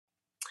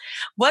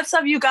What's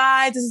up, you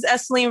guys? This is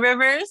SZN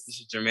Rivers.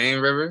 This is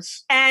Jermaine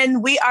Rivers.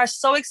 And we are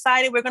so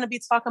excited. We're going to be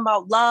talking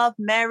about love,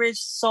 marriage,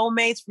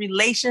 soulmates,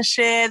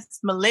 relationships,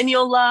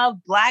 millennial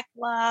love, Black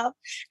love.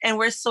 And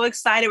we're so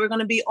excited. We're going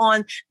to be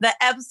on the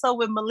episode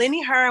with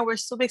Melanie Her, and we're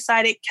super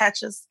excited.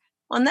 Catch us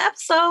on the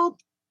episode.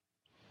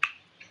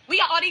 We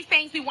got all these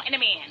things we want in a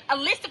man. A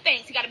list of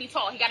things. He got to be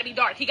tall. He got to be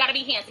dark. He got to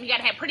be handsome. He got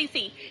to have pretty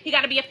teeth. He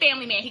got to be a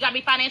family man. He got to be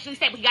financially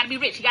stable. He got to be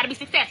rich. He got to be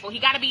successful. He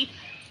got to be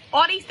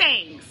all these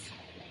things.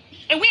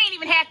 And we ain't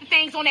even half the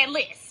things on that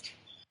list.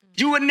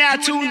 You are now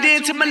tuned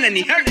in to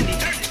Melanie Her. To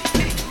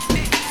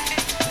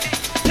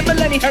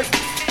Melanie Her.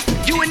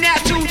 You are now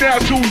tuned in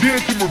to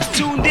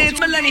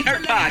Melanie Her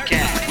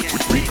podcast.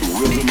 Rico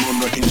rhythm on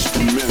the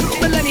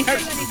instrumental. Melanie Her.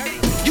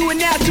 You are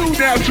now tuned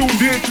in to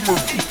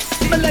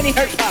Melanie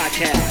Her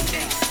podcast.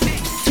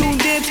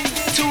 Tuned in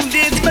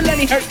to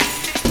Melanie Her.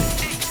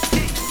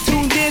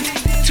 Tuned in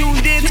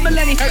to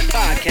Melanie Her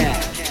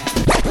podcast.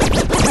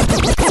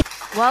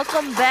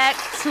 Welcome back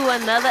to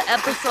another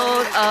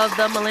episode of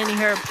the Melanie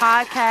Her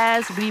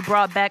podcast. We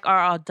brought back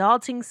our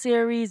Adulting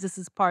series. This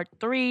is part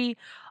 3.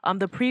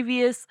 The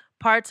previous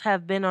parts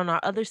have been on our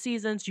other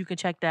seasons. You can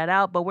check that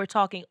out. But we're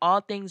talking all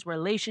things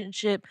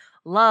relationship,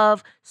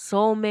 love,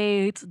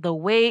 soulmates, the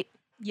weight.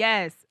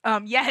 Yes.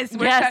 Yes.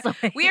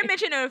 We are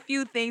mentioning a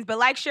few things, but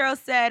like Cheryl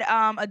said,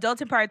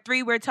 Adultin Part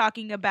 3, we're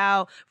talking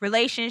about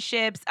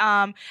relationships.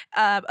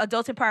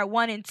 Adultin Part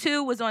 1 and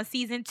 2 was on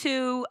Season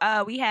 2.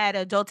 We had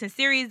Adultin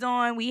Series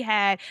on. We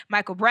had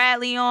Michael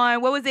Bradley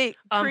on. What was it?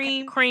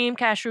 Cream,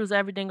 cashews,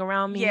 everything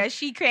around me. Yeah,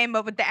 she came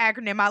up with the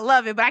acronym. I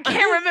love it, but I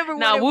can't remember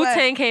what it was.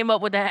 Wu-Tang came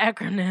up with that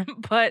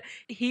acronym, but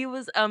he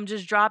was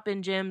just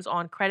dropping gems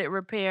on credit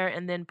repair,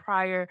 and then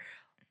prior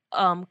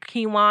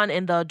Kiwan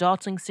in the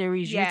Adulting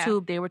series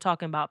YouTube, they were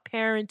talking about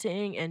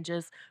parenting and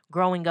just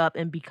growing up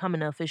and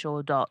becoming an official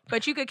adult.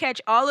 But you could catch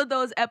all of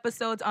those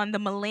episodes on the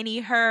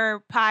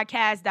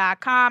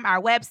MelanieHerPodcast.com, our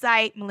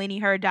website,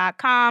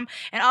 MelanieHer.com.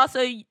 And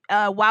also,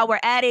 while we're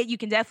at it, you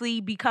can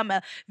definitely become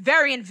a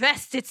very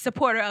invested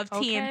supporter of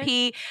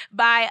TMP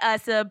by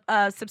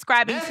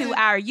subscribing to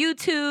our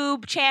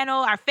YouTube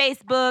channel, our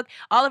Facebook,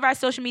 all of our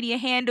social media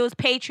handles,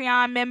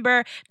 Patreon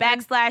member, /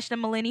 the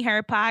Melanie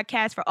Her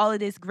Podcast for all of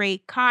this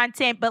great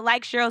content. But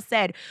like Cheryl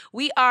said,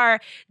 we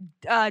are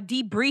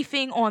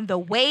debriefing on The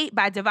Wait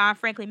by Devon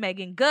Franklin,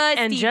 Megan Good,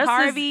 and Steve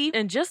Harvey.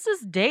 And just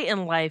this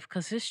dating life,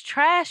 because it's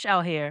trash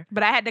out here.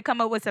 But I had to come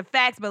up with some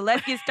facts, but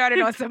let's get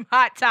started on some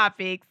hot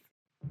topics.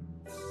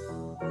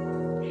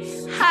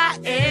 Hot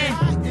in.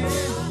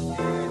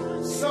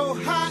 So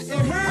hot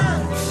in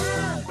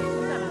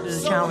her.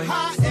 So challenge.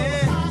 Hot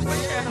in.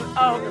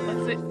 Oh,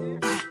 that's it.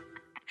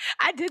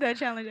 I did that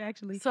challenge,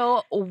 actually.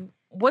 So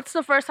what's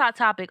the first hot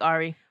topic,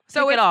 Ari?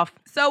 So Kick it off.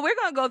 So we're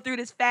going to go through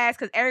this fast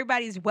because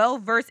everybody's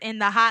well-versed in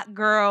the hot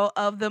girl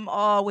of them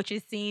all, which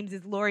it seems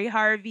is Lori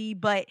Harvey.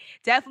 But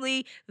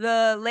definitely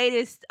the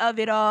latest of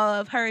it all,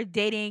 of her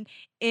dating,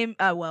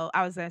 I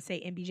was going to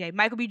say MBJ,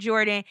 Michael B.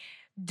 Jordan.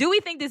 Do we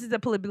think this is a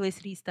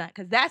publicity stunt?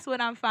 Because that's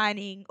what I'm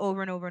finding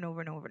over and over and over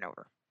and over and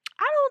over.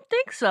 I don't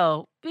think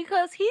so,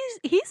 because he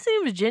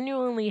seems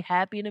genuinely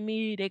happy to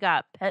me. They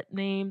got pet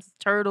names,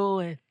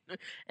 Turtle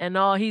and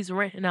all. He's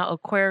renting out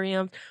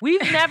aquariums.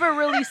 We've never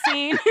really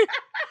seen...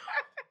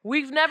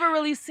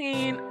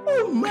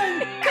 Oh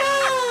my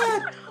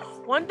God!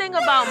 One thing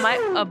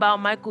about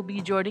Michael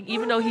B. Jordan,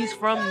 even though he's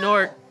from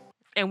Newark,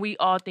 and we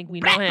all think we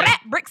know him,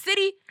 Brick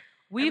City.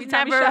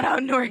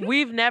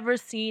 we've never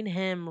seen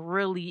him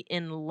really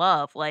in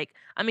love. Like,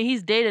 I mean,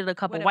 he's dated a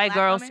couple white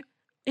girls. Woman?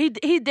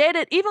 He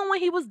dated, even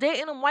when he was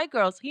dating them white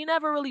girls. He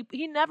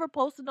never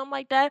posted them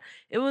like that.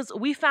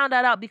 We found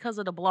that out because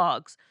of the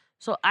blogs.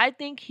 So I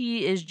think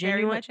he is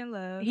very much in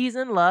love. He's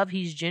in love.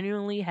 He's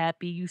genuinely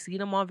happy. You see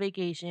them on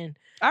vacation.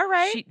 All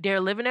right. They're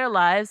living their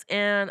lives.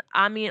 And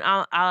I mean,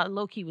 I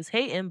low-key was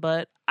hating,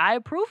 but I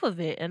approve of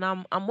it, and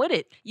I'm with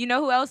it. You know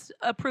who else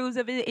approves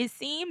of it, it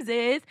seems,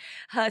 is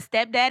her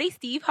stepdaddy,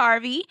 Steve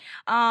Harvey.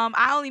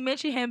 I only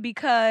mention him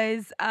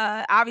because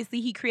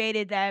obviously he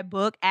created that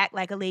book, Act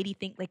Like a Lady,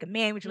 Think Like a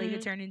Man, which later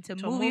turned into a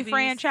movie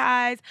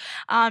franchise.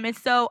 And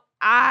so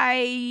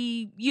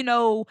I,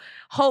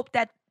 hope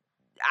that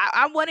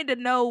I wanted to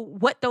know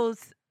what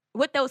those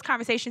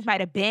conversations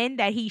might have been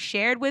that he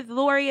shared with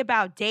Lori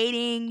about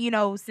dating,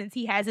 since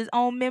he has his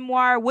own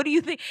memoir. What do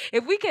you think?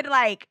 If we could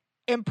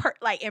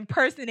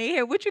impersonate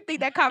him, what you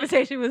think that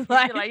conversation was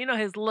like?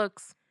 His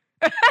looks.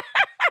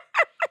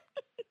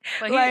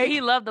 But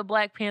he loved the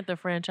Black Panther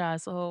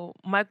franchise, so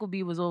Michael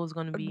B was always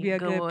going to be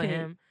good with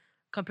him.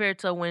 Compared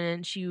to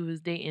when she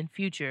was dating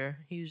Future,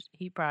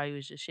 he probably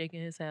was just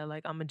shaking his head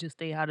like, I'm gonna just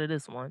stay out of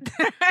this one.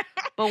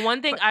 But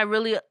one thing I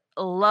really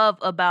love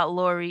about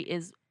Lori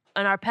is,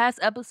 in our past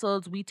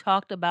episodes, we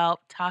talked about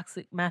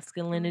toxic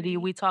masculinity.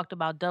 We talked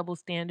about double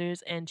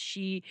standards, and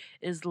she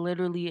is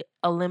literally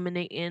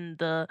eliminating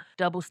the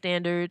double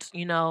standards.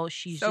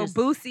 She's so just...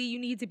 Boosie, you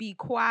need to be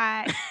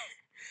quiet.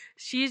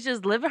 She's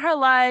just living her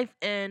life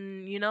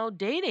and,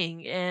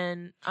 dating.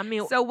 And I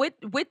mean... So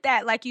with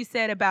that, like you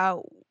said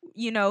about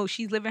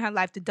she's living her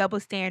life to double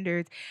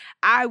standards.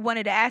 I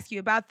wanted to ask you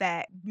about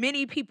that.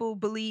 Many people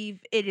believe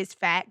it is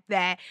fact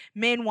that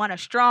men want a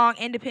strong,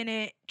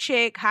 independent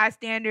chick, high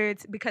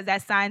standards, because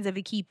that's signs of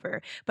a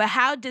keeper. But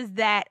how does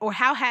that, or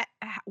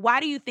why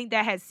do you think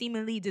that has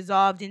seemingly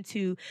dissolved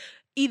into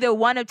either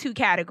one of two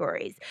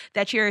categories?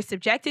 That you're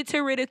subjected to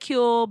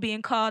ridicule,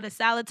 being called a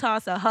salad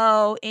toss, a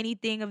hoe,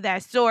 anything of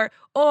that sort,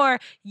 or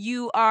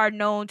you are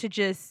known to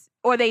just,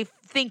 or they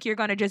think you're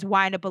going to just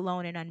wind up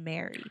alone and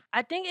unmarried.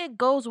 I think it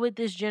goes with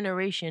this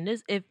generation.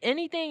 If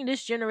anything,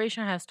 this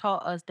generation has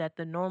taught us that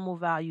the normal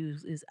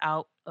values is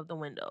out of the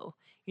window.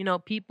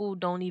 People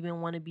don't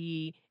even want to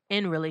be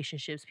in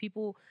relationships.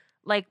 People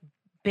like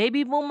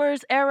baby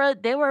boomers era,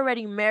 they were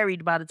already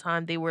married by the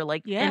time they were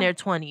like in their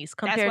 20s.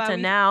 Compared to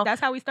now,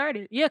 that's how we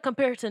started. Yeah,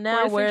 compared to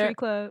now, where Century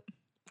Club.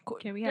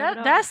 Can we have it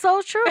all? That's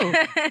so true.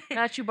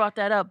 That you brought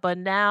that up. But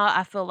now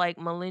I feel like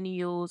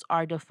millennials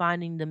are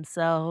defining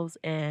themselves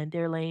and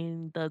they're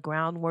laying the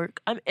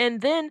groundwork.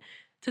 And then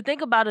to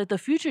think about it, the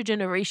future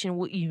generation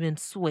will even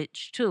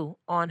switch too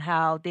on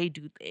how they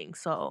do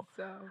things. So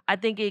I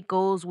think it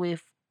goes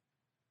with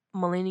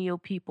millennial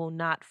people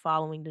not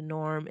following the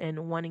norm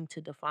and wanting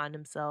to define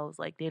themselves.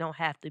 Like they don't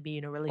have to be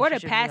in a relationship. Or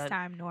the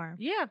pastime norm.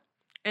 Yeah.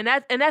 And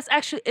that's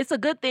actually, it's a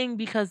good thing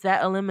because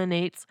that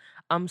eliminates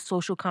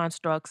social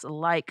constructs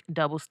like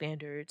double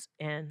standards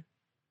and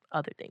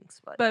other things.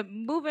 But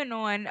moving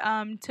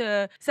on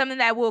to something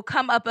that will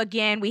come up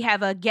again. We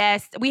have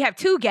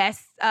two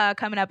guests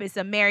coming up. It's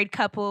a married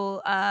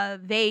couple.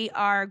 They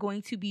are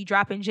going to be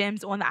dropping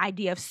gems on the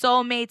idea of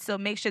soulmates. So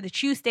make sure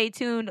that you stay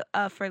tuned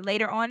for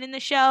later on in the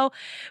show.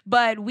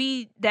 But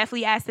we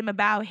definitely asked them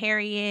about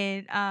Harry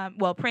and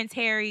Prince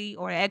Harry,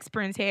 or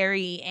ex-Prince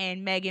Harry,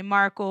 and Meghan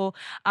Markle.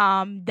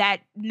 That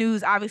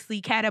news obviously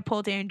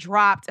catapulted and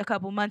dropped a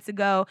couple months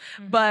ago.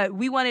 Mm-hmm. But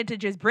we wanted to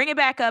just bring it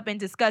back up and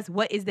discuss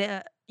what was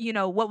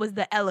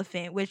the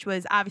elephant, which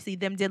was obviously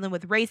them dealing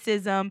with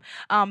racism,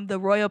 the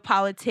royal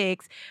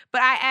politics.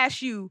 But I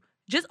asked you,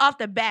 just off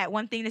the bat,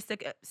 one thing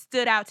that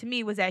stood out to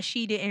me was that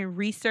she didn't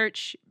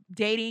research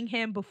dating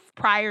him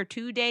prior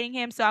to dating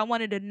him. So I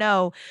wanted to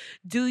know,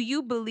 do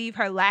you believe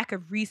her lack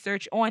of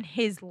research on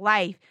his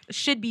life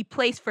should be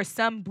placed for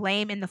some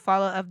blame in the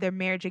fallout of their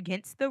marriage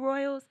against the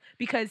royals?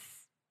 Because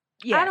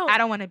I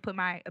don't want to put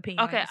my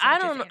opinion. Okay,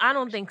 on I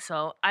don't think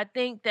so. I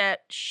think that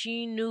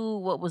she knew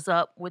what was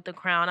up with the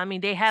crown. I mean,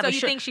 they have. So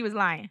you think she was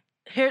lying?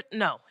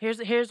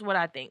 Here's what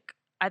I think.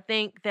 I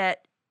think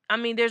that,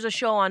 there's a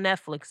show on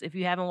Netflix. If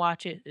you haven't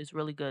watched it, it's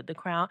really good. The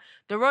Crown.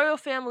 The royal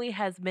family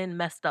has been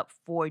messed up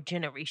for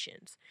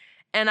generations,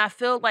 and I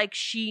feel like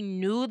she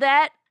knew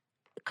that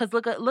because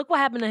look what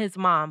happened to his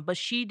mom. But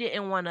she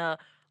didn't want to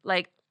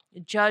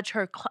judge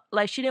her.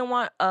 She didn't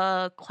want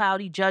a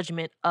cloudy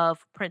judgment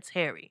of Prince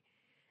Harry.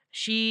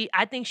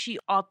 I think she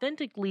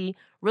authentically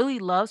really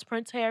loves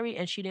Prince Harry,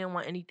 and she didn't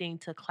want anything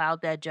to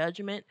cloud that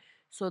judgment.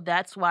 So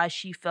that's why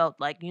she felt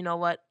like, you know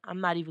what,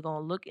 I'm not even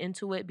going to look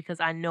into it because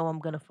I know I'm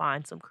going to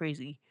find some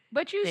crazy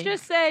But you things.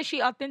 Just said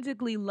she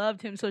authentically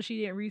loved him, so she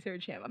didn't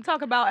research him. I'm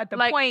talking about at the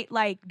point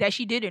that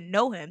she didn't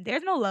know him.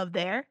 There's no love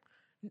there.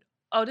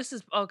 Oh, this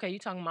is, okay, you're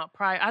talking about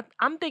prior.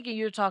 I'm thinking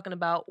you're talking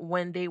about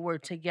when they were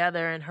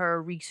together and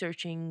her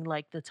researching,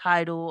 the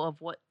title of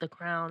what the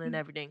crown and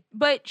everything.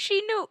 But she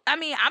knew,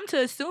 I'm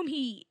to assume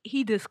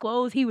he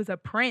disclosed he was a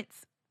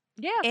prince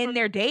in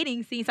their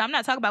dating scene. So I'm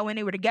not talking about when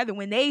they were together.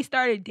 When they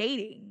started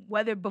dating,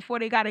 whether before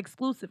they got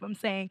exclusive, I'm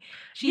saying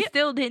she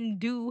still didn't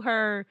do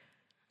her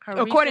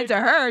according to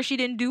her, she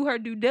didn't do her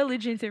due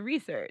diligence and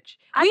research.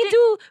 We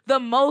do the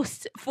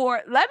most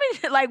for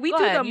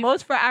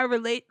most for our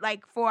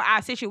for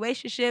our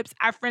situationships,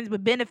 our friends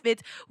with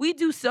benefits. We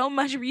do so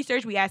much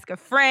research. We ask a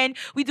friend.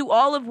 We do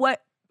all of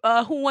what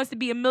Who Wants to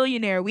Be a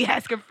Millionaire. We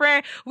ask a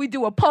friend. We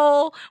do a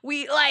poll.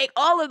 We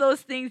all of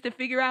those things to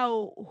figure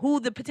out who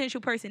the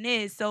potential person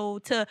is. So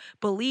to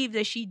believe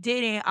that she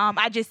didn't,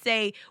 I just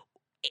say,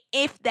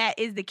 if that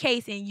is the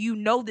case and you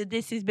know that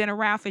this has been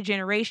around for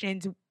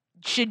generations,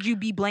 should you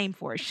be blamed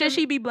for it? Should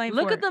she be blamed for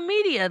it? Look at the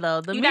media,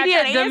 though. The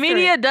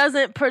media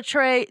doesn't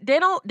portray.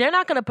 They're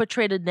not going to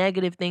portray the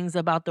negative things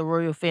about the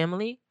royal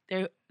family.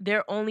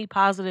 They're only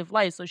positive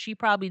light. So she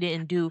probably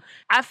didn't do.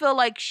 I feel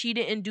like she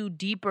didn't do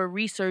deeper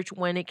research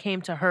when it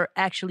came to her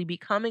actually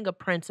becoming a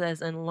princess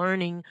and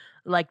learning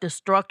the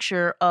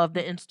structure of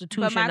the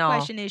institution. But my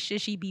question is,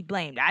 should she be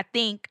blamed? I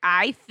think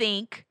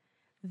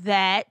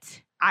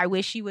that. I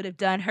wish she would have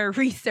done her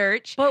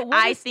research. But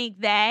I think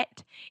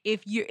that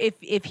if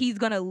he's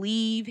gonna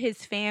leave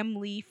his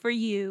family for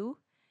you,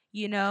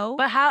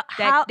 but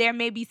how there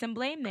may be some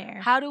blame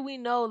there. How do we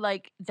know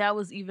that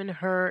was even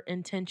her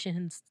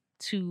intentions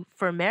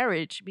for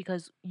marriage?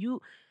 Because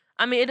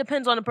it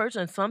depends on the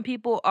person. Some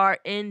people are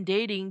in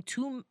dating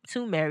to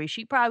marry.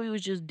 She probably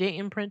was just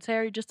dating Prince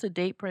Harry just to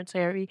date Prince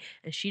Harry,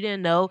 and she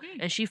didn't know,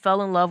 and she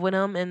fell in love with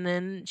him, and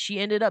then she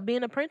ended up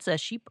being a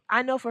princess.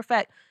 I know for a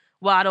fact.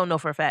 Well, I don't know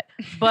for a fact,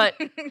 but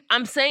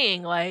I'm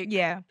saying, like,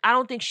 Yeah. I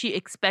don't think she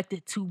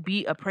expected to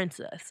be a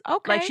princess.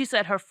 Okay. Like she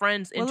said, her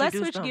friends Well, let's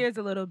introduced switch them. gears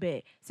a little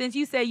bit. Since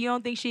you said you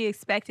don't think she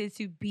expected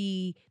to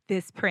be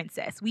this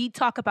princess, we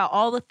talk about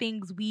all the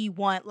things we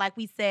want. Like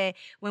we said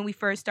when we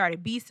first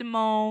started, B.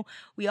 Simone,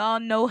 we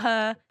all know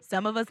her.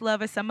 Some of us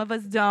love her, some of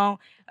us don't.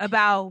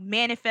 About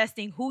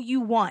manifesting who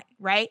you want,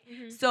 right?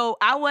 Mhm. So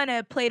I want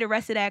to play the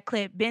rest of that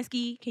clip.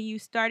 Bensky, can you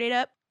start it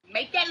up?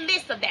 Make that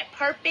list of that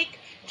perfect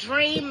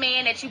dream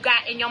man that you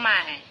got in your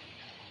mind.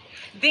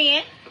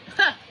 Then,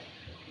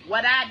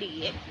 what I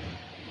did,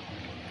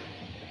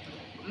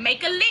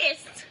 make a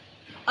list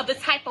of the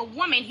type of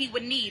woman he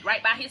would need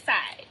right by his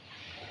side.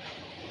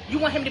 You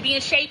want him to be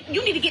in shape?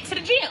 You need to get to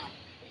the gym.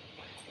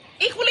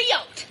 Equally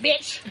yoked,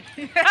 bitch.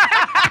 You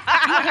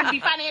want him to be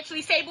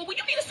financially stable? Well,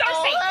 you need to start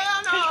saving.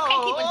 Because you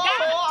can't keep a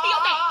dime to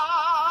your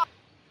back.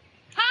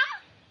 Huh?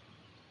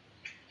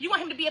 You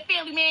want him to be a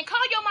family man? Call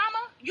your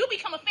mama. You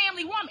become a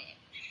family woman.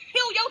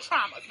 Heal your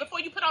traumas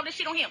before you put all this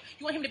shit on him.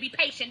 You want him to be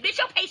patient. Bitch,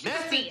 your patience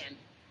is sin.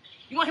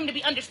 You want him to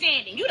be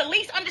understanding. You the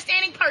least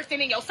understanding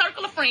person in your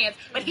circle of friends,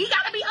 but he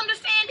gotta be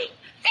understanding.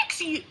 Fix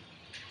you.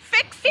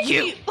 Fix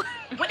you.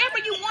 Whatever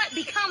you want,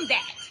 become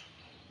that.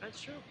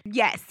 That's true.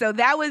 Yes, so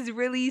that was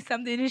really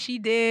something that she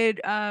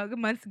did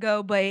months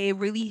ago, but it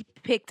really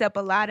picked up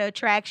a lot of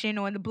traction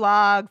on the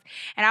blogs.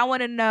 And I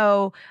want to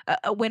know,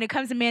 when it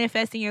comes to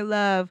manifesting your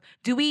love,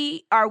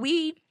 are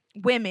we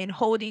women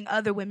holding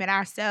other women,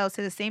 ourselves,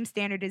 to the same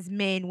standard as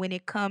men when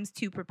it comes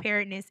to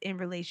preparedness in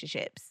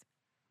relationships?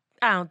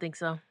 I don't think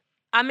so.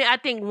 I mean, I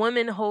think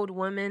women hold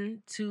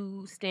women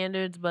to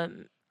standards, but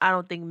I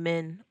don't think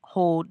men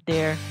hold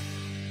their...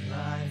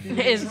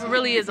 It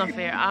really is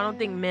unfair. I don't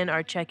think men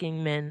are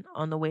checking men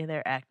on the way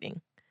they're acting.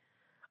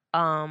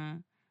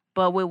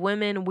 But with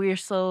women, we're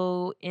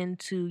so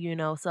into,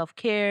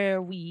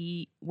 self-care.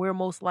 We're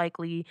most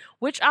likely,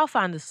 which I'll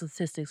find the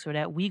statistics for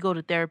that. We go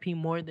to therapy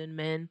more than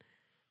men.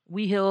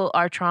 We heal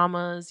our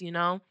traumas,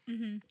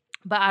 Mm-hmm.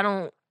 But I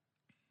don't,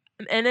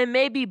 and it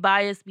may be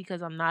biased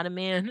because I'm not a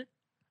man,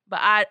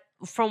 but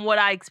from what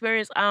I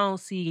experienced, I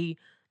don't see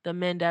the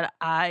men that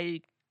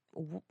I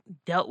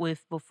dealt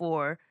with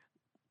before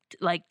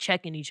like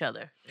checking each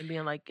other and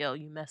being like, yo,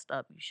 you messed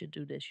up. You should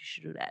do this. You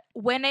should do that.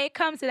 When it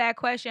comes to that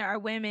question, are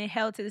women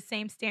held to the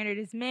same standard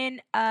as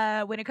men?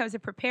 When it comes to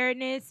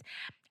preparedness,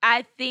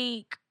 I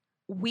think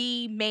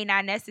we may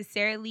not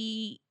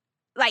necessarily,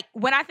 like,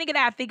 when I think of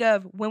that, I think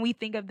of when we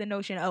think of the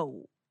notion,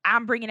 oh,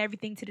 I'm bringing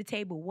everything to the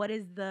table. What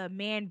is the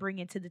man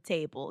bringing to the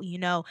table?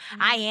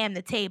 I am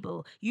the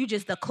table. You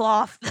just the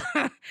cloth,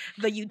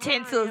 the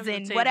utensils,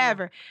 and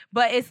whatever.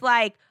 But it's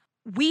like,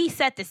 we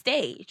set the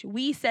stage.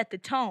 We set the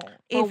tone.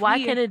 Well,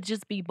 why can't it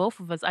just be both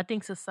of us? I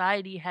think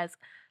society has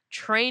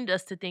trained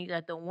us to think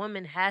that the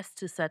woman has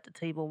to set the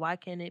table. Why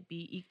can't it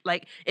be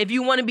like, if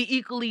you want to be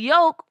equally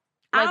yoked?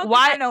 Like, I don't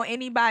think I know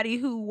anybody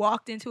who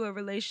walked into a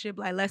relationship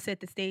like, let's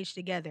set the stage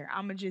together.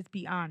 I'm gonna just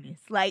be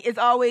honest. Like, it's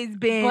always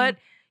been,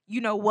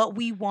 what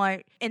we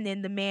want, and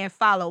then the man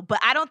follow. But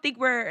I don't think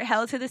we're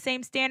held to the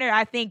same standard.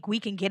 I think we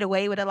can get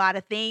away with a lot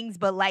of things,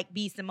 but like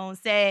B. Simone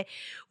said,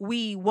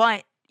 we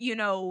want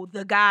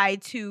the guy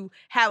to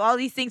have all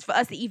these things for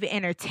us to even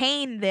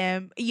entertain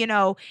them,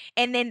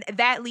 and then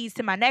that leads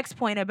to my next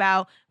point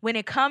about when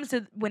it comes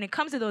to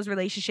those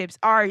relationships,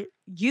 are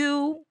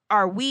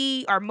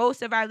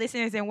most of our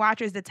listeners and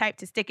watchers the type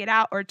to stick it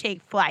out or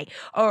take flight,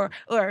 or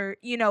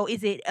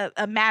is it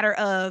a matter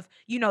of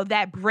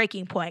that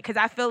breaking point? Because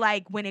I feel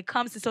like when it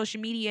comes to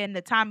social media and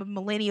the time of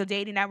millennial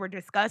dating that we're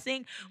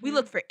discussing, we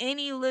look for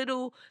any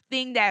little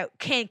thing that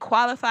can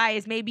qualify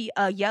as maybe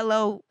a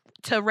yellow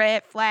to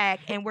red flag,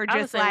 and we're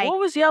just like, what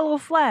was yellow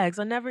flags?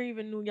 I never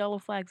even knew yellow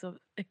flags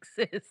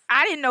exist.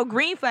 I didn't know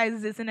green flags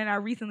exist, and then I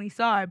recently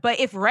saw it. But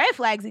if red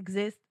flags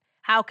exist,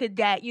 how could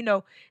that,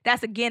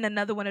 that's again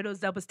another one of those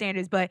double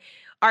standards. But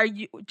are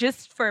you,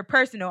 just for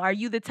personal, are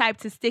you the type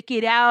to stick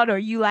it out, or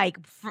you like,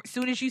 as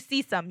soon as you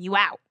see something, you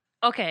out?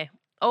 Okay,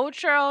 old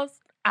Charles,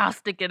 I'll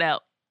stick it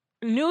out.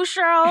 New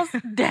Charles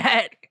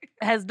that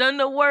has done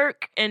the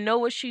work and know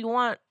what she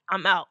want,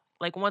 I'm out.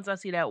 Like, once I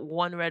see that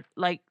one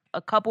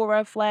a couple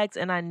red flags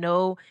and I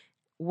know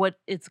what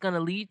it's going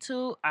to lead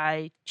to,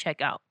 I check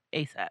out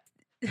ASAP.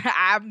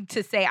 I'm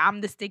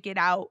the stick it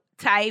out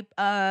type.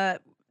 The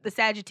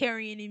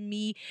Sagittarian in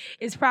me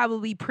is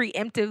probably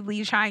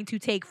preemptively trying to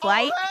take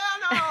flight.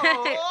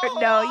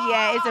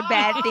 It's a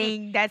bad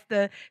thing. That's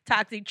the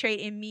toxic trait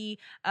in me.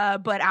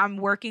 But I'm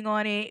working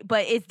on it.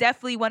 But it's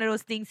definitely one of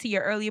those things, to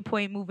your earlier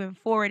point moving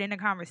forward in the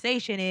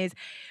conversation, is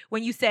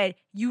when you said,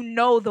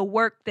 the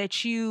work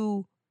that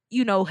you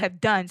have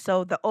done.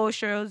 So the old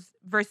Cheryls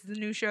versus the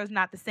new Cheryls,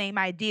 not the same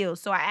ideal.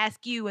 So I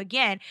ask you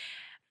again,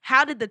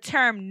 how did the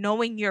term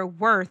knowing your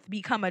worth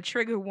become a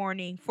trigger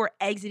warning for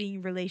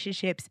exiting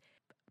relationships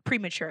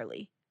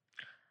prematurely?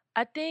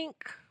 I think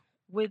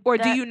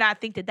do you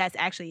not think that that's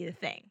actually the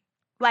thing?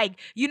 Like,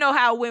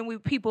 how when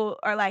people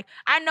are like,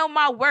 I know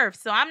my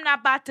worth, so I'm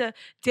not about to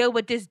deal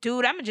with this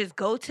dude. I'm going to just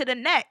go to the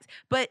next.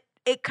 But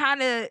it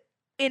kind of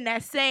in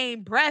that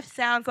same breath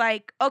sounds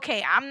like,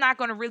 okay, I'm not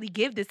going to really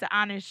give this an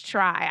honest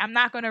try. I'm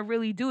not going to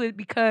really do it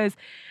because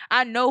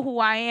I know who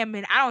I am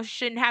and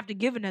shouldn't have to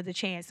give another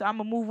chance. So I'm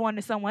going to move on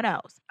to someone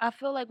else. I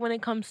feel like when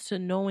it comes to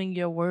knowing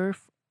your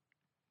worth,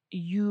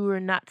 you're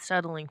not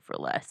settling for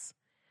less.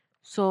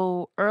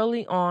 So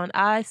early on,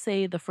 I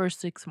say the first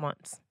 6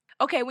 months.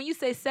 Okay, when you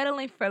say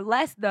settling for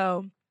less,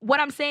 though, what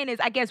I'm saying is,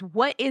 I guess,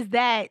 what is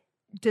that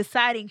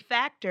deciding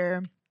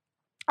factor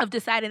of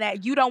deciding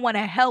that you don't want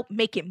to help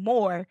make it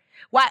more?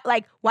 Why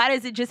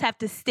does it just have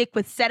to stick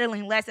with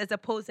settling less as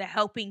opposed to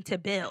helping to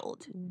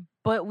build?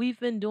 But we've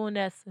been doing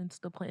that since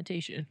the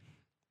plantation.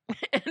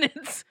 And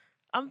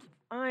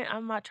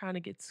I'm not trying to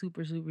get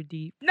super, super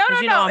deep. No,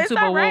 I'm it's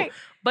super not right. woke.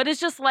 But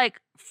it's just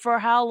like, for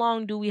how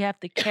long do we have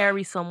to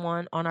carry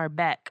someone on our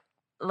back?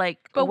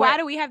 But why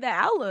do we have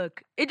that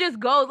outlook? It just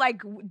goes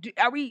like,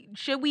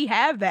 should we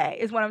have that?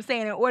 Is what I'm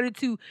saying. In order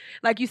to,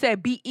 like you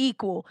said, be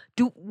equal.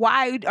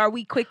 Why are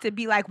we quick to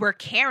be like we're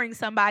carrying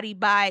somebody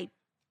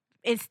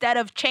instead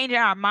of changing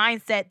our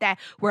mindset that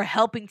we're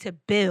helping to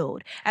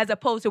build, as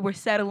opposed to we're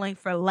settling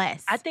for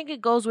less? I think it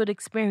goes with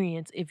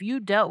experience. If you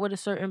dealt with a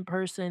certain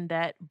person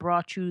that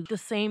brought you the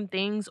same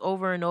things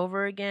over and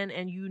over again,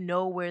 and you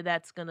know where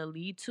that's gonna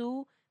lead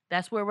to,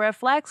 that's where red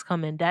flags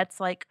come in. That's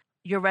like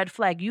your red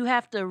flag. You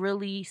have to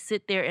really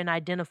sit there and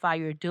identify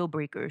your deal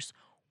breakers,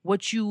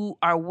 what you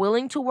are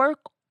willing to work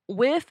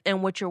with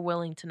and what you're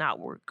willing to not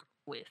work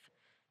with.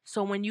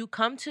 So when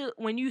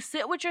you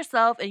sit with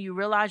yourself and you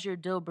realize your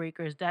deal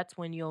breakers, that's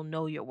when you'll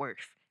know your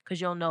worth. Because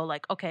you'll know,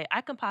 like, okay,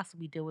 I can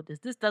possibly deal with this.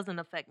 This doesn't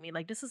affect me.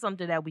 Like, this is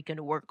something that we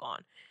can work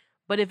on.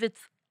 But if it's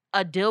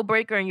a deal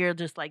breaker and you're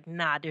just like,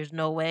 nah, there's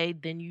no way,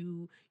 then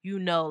you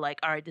know, like,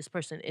 all right, this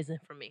person isn't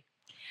for me.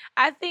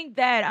 I think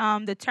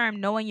that the term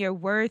knowing your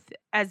worth,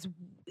 as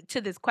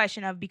to this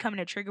question of becoming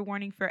a trigger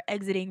warning for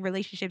exiting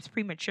relationships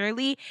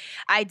prematurely,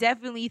 I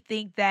definitely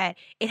think that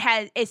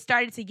it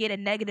started to get a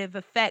negative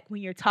effect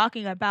when you're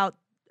talking about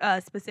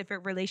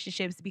specific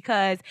relationships,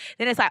 because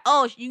then it's like,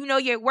 oh, you know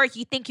your worth,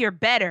 you think you're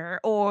better,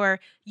 or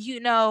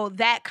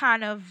that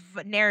kind of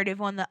narrative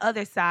on the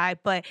other side.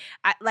 But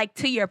like,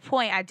 to your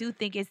point, I do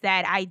think it's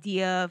that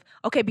idea of,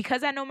 okay,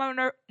 because I know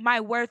my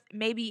worth,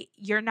 maybe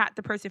you're not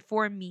the person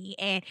for me,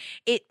 and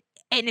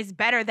it's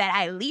better that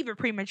I leave it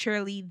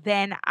prematurely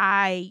than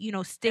I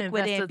stick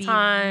with it and be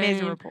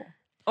miserable.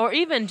 Or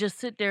even just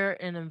sit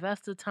there and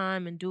invest the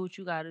time and do what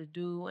you got to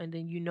do, and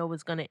then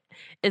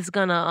it's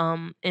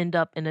gonna end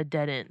up in a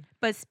dead end.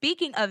 But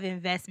speaking of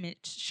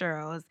investment,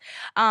 Charles,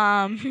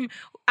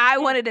 I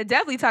wanted to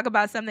definitely talk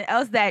about something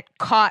else that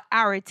caught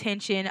our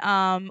attention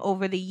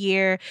over the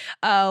year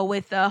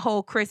with the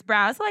whole Chris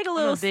Brown. It's like a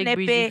little big snippet.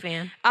 Breezy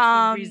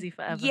fan. Breezy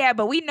forever. Yeah,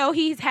 but we know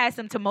he's had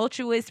some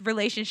tumultuous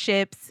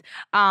relationships,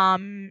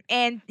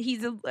 and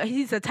he's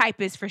a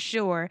typist for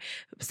sure.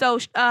 So,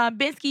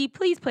 Binsky,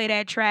 please play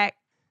that track.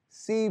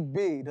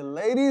 CB, the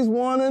ladies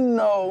want to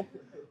know,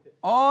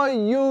 are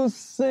you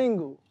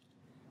single?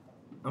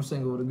 I'm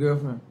single with a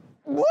girlfriend.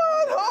 What?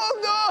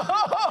 Hold on!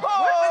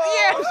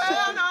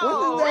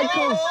 What does that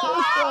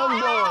consist of,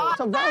 though?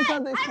 So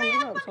Valentine's Day's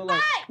coming up, so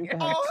like, you can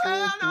have 2, 3,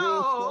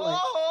 4, like,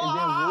 is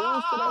there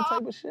rules to that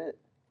type of shit?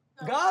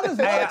 God is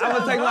hey, I'm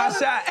gonna take my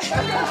shot.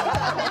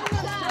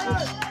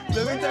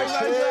 Let me take my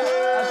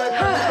shot.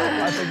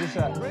 I'll take the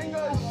shot. Bring a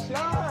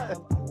shot.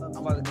 I'm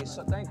about to get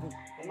shot. Thank you.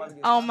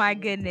 Oh my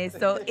goodness.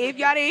 So if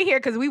y'all didn't hear,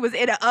 because we was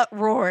in an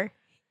uproar,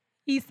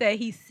 he said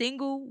he's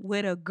single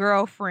with a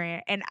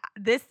girlfriend. And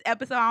this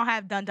episode, I don't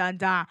have dun dun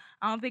dun.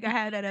 I don't think I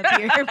had that up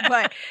here,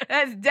 but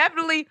that's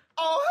definitely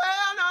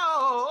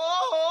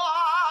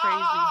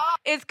Crazy.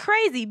 It's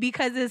crazy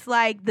because it's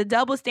like the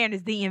double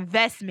standards, the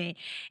investment.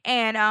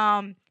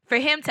 And for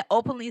him to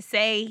openly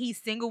say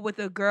he's single with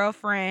a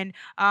girlfriend,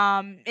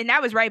 and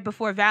that was right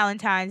before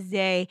Valentine's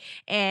Day,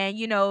 and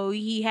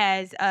he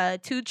has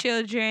 2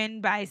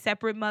 children by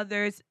separate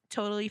mothers,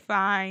 totally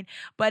fine.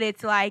 But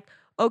it's like,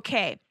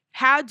 okay,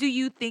 how do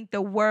you think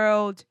the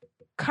world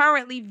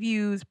currently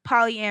views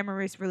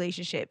polyamorous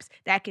relationships?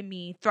 That can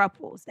mean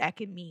thruples, that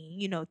can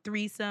mean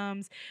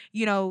threesomes.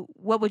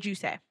 What would you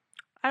say?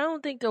 I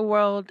don't think the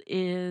world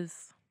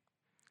is.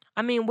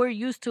 I mean, we're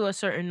used to a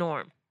certain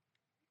norm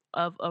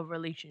of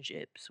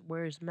relationships,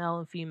 whereas male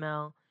and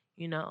female,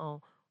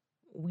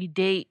 we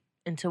date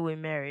until we're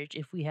married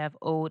if we have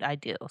old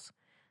ideals.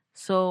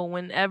 So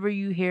whenever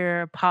you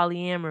hear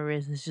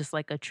polyamorous, it's just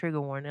like a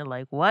trigger warning,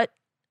 like, what?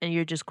 And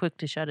you're just quick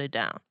to shut it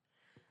down.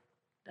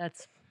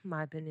 That's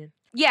my opinion.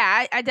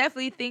 Yeah, I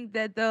definitely think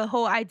that the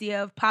whole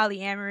idea of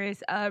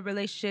polyamorous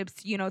relationships,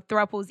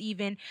 thruples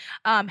even,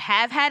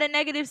 have had a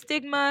negative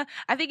stigma.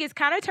 I think it's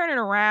kind of turning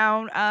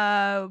around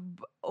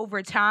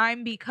over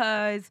time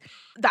because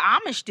the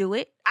Amish do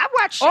it. I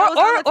watch shows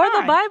all the time.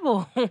 Or the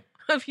Bible,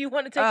 if you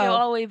want to take it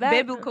all the way back.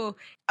 Biblical.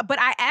 But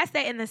I asked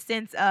that in the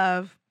sense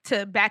of,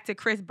 back to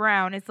Chris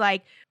Brown, it's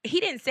like he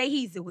didn't say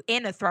he's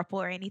in a throuple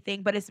or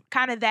anything, but it's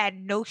kind of that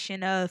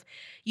notion of,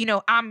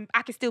 I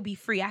can still be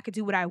free, I could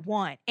do what I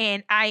want.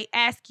 And I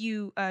ask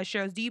you,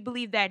 Cheryl, do you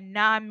believe that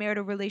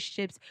non-marital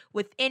relationships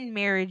within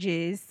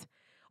marriages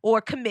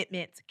or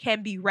commitments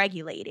can be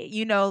regulated.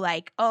 You know,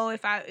 like, oh,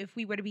 if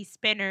we were to be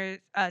spinners,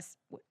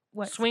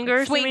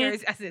 Swingers?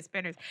 I said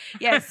spinners.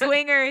 Yeah,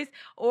 swingers,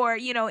 or,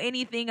 you know,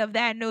 anything of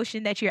that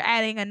notion that you're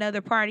adding another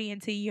party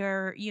into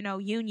your, you know,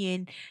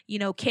 union, you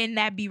know, can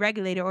that be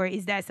regulated, or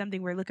is that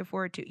something we're looking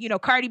forward to? You know,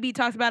 Cardi B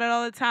talks about it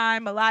all the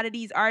time. A lot of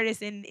these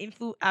artists and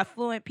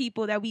affluent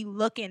people that we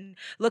look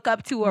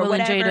up to or Will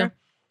whatever. And Jada.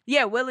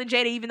 Yeah, Will and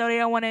Jada, even though they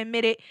don't want to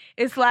admit it,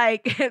 it's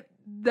like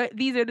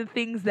these are the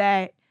things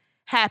that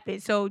happen.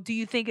 So do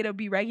you think it'll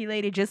be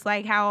regulated just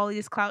like how all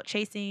this clout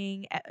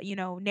chasing, you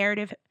know,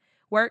 narrative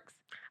works?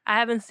 I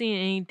haven't seen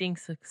anything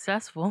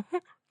successful,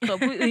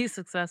 completely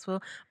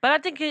successful. But I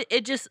think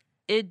it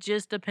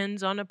just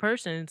depends on the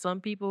person.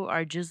 Some people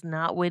are just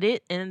not with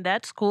it, and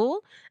that's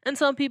cool. And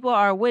some people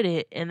are with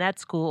it, and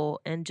that's cool.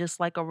 And just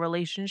like a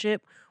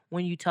relationship,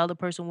 when you tell the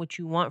person what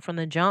you want from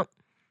the jump,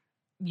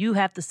 you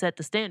have to set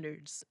the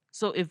standards.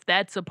 So if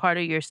that's a part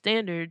of your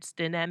standards,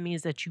 then that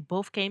means that you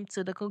both came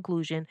to the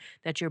conclusion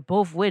that you're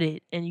both with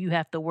it, and you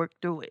have to work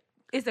through it.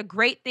 It's a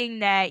great thing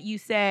that you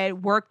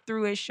said work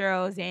through it,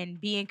 Shirls, and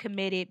being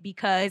committed,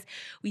 because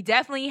we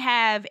definitely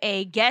have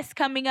a guest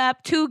coming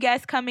up, 2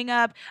 guests coming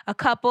up, a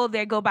couple.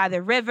 They go by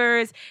the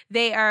Rivers.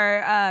 They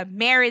are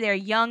married. They're a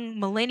young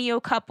millennial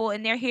couple,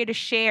 and they're here to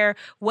share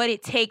what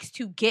it takes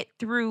to get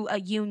through a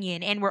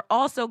union. And we're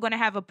also going to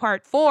have a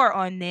part 4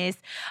 on this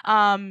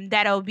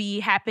that'll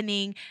be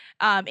happening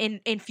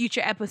in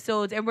future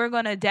episodes. And we're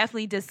going to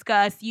definitely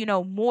discuss, you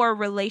know, more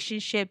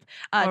relationship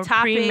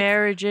topics.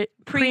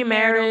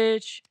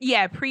 Pre-marriage.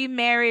 Yeah,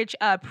 pre-marriage,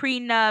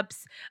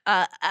 prenups,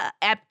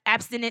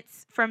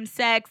 abstinence from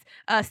sex,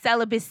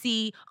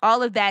 celibacy,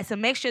 all of that. So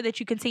make sure that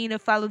you continue to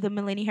follow the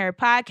Millennial Hair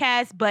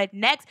Podcast. But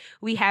next,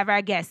 we have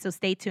our guest, so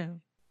stay tuned.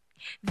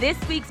 This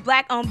week's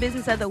Black-owned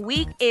business of the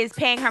week is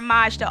paying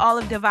homage to all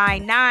of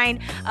Divine Nine,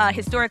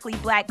 historically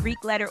Black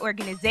Greek letter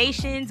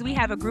organizations. We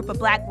have a group of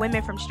Black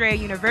women from Strayer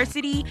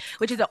University,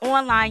 which is an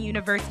online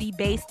university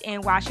based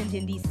in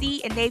Washington,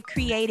 D.C., and they've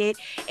created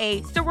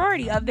a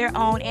sorority of their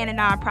own and a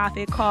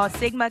nonprofit called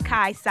Sigma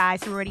Chi Psi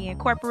Sorority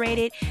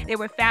Incorporated. They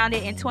were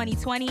founded in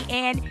 2020,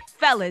 and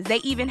fellas, they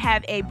even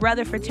have a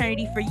brother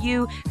fraternity for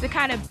you to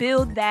kind of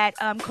build that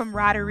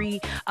camaraderie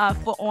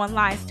for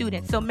online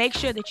students. So make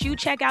sure that you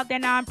check out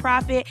their nonprofit.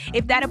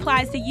 If that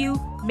applies to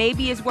you,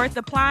 maybe it's worth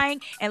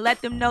applying, and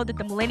let them know that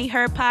the Millennial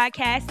Hair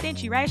Podcast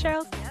sent you, right,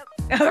 Charles?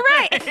 Yep. All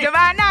right.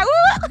 Divine now.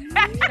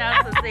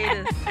 Shout to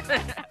say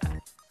this.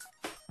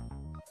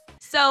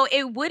 So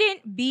it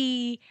wouldn't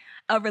be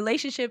a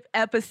relationship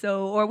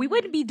episode, or we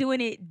wouldn't be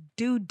doing it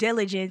due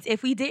diligence,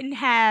 if we didn't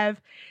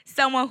have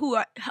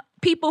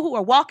people who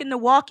are walking the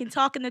walk and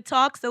talking the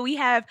talk. So we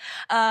have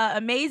an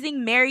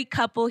amazing married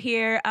couple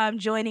here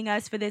joining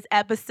us for this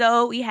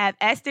episode. We have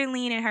Esther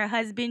Lean and her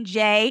husband,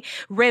 Jay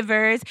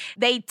Rivers.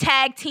 They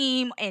tag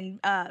team in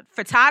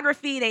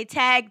photography. They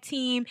tag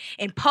team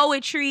in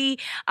poetry.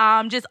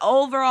 Just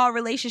overall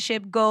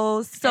relationship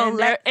goals. So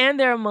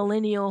they're a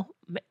millennial.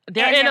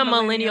 They're in a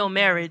millennial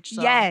marriage.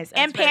 So yes,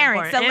 and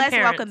parents. So let's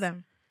welcome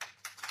them.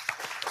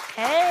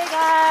 Hey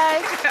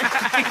guys.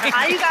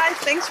 Hi you guys.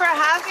 Thanks for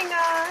having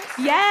us.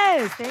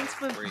 Yes. Thanks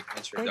for great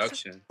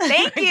introduction.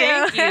 Thank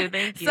you.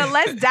 Thank you. So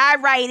let's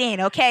dive right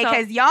in, okay?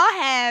 Because y'all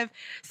have,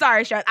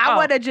 sorry, Charlotte, I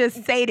want to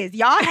just say this.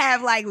 Y'all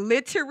have like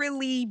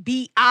literally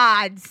beat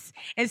odds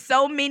in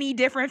so many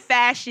different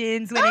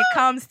fashions when it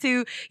comes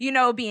to, you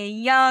know, being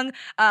young,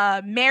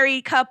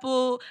 married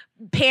couple,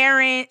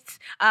 parents,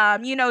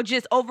 you know,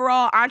 just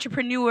overall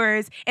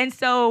entrepreneurs. And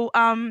so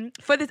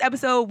for this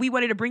episode, we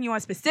wanted to bring you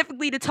on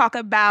specifically to talk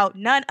about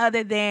none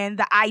other than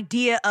the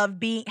idea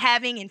of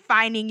having and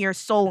finding your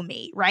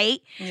soulmate,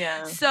 right?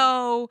 Yeah.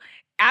 So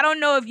I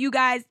don't know if you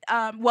guys,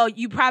 well,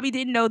 you probably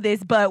didn't know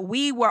this, but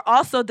we were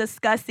also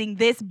discussing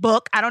this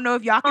book. I don't know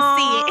if y'all can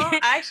see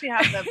it. I actually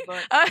have that book.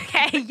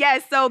 Okay,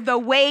 yes. So The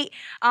Wait,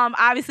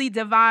 obviously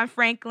Devon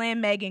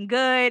Franklin, Megan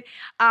Good.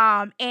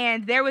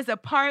 And there was a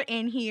part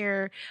in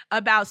here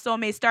about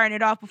soulmates, starting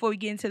it off before we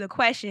get into the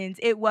questions.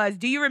 It was,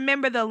 do you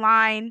remember the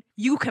line,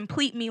 "You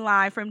complete me"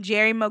 line from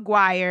Jerry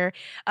Maguire?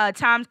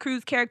 Tom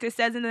Cruise character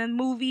says in the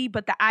movie,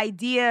 but the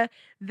idea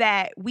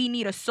that we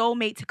need a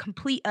soulmate to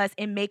complete us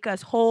and make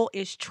us whole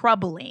is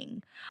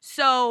troubling.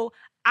 So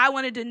I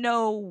wanted to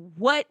know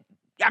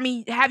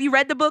have you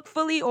read the book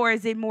fully, or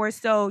is it more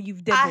so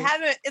you've dibbled? I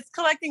haven't. It's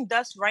collecting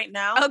dust right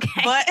now.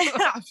 Okay. But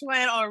I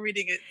plan on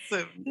reading it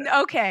soon.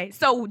 Okay.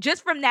 So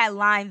just from that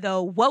line,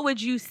 though, what would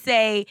you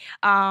say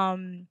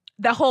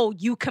the whole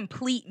 "you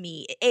complete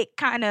me"? It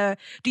kind of,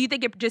 do you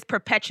think it just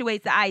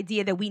perpetuates the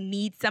idea that we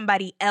need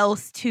somebody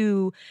else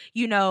to,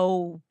 you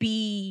know,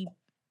 be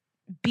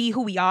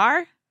who we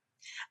are?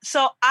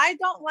 So I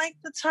don't like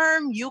the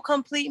term "you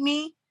complete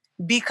me"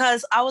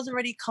 because I was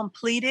already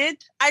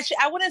completed. Actually,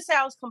 I wouldn't say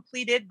I was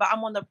completed, but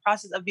I'm on the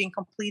process of being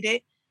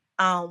completed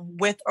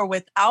with or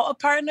without a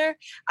partner.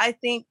 I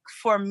think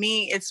for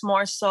me, it's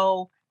more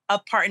so a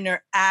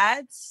partner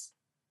adds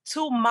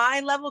to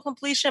my level of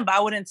completion, but I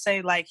wouldn't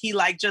say like he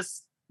like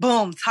just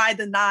boom, tied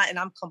the knot and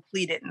I'm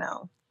completed.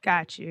 No.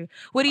 Got you.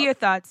 What are your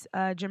thoughts,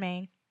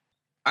 Jermaine?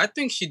 I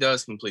think she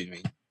does complete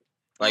me.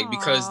 Like,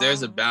 because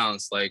there's a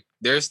balance. Like,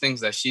 there's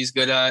things that she's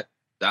good at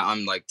that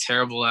I'm like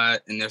terrible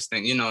at, and there's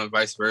things, and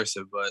vice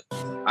versa. But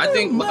I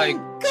think like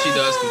she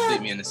does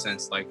complete me in a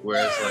sense, like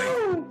whereas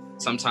like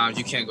sometimes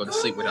you can't go to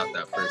sleep without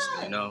that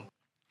person,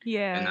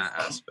 Yeah. in that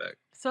aspect.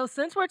 So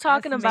since we're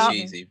talking about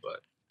cheesy, but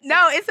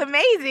no, it's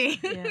amazing.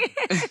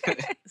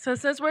 Yeah. So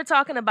since we're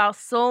talking about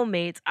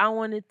soulmates, I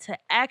wanted to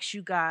ask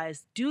you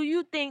guys, do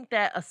you think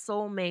that a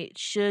soulmate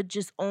should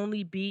just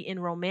only be in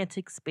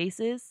romantic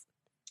spaces?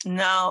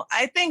 No,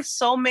 I think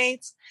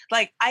soulmates,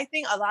 like, I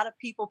think a lot of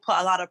people put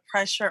a lot of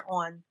pressure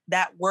on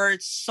that word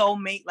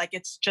soulmate. Like,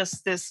 it's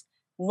just this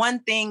one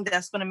thing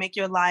that's going to make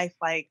your life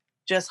like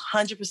just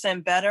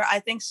 100% better. I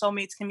think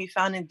soulmates can be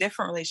found in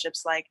different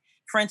relationships. Like,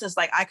 for instance,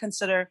 like I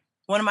consider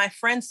one of my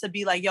friends to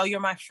be like, yo, you're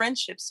my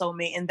friendship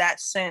soulmate in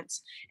that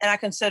sense. And I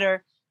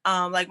consider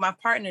like my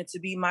partner to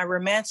be my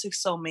romantic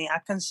soulmate. I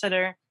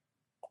consider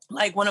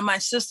like one of my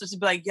sisters to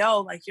be like,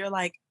 yo, like,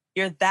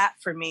 you're that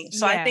for me.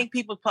 So I think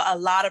people put a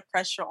lot of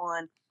pressure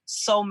on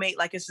soulmate,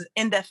 like it's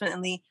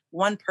indefinitely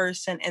one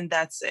person and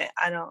that's it.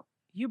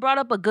 You brought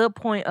up a good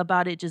point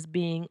about it just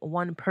being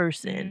one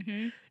person.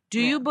 Mm-hmm.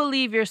 Do you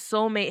believe your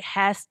soulmate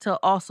has to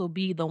also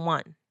be the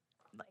one?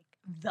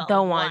 Like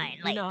the one.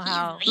 Like, you know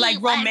how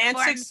like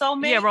romantic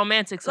soulmate? Yeah,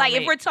 romantic soulmate. Like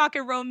if we're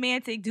talking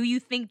romantic, do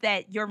you think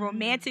that your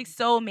romantic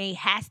soulmate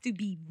has to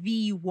be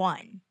the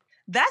one?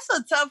 That's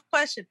a tough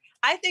question.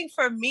 I think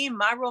for me,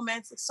 my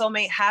romantic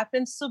soulmate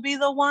happens to be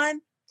the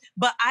one,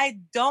 but I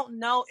don't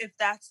know if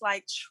that's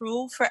like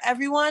true for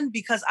everyone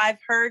because I've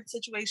heard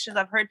situations,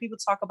 I've heard people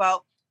talk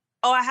about,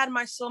 oh, I had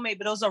my soulmate,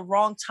 but it was a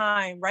wrong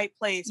time, right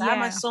place. I had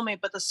my soulmate,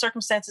 but the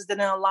circumstances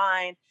didn't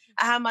align.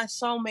 I had my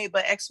soulmate,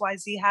 but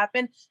XYZ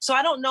happened. So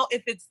I don't know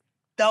if it's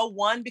the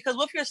one, because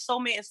what if your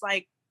soulmate is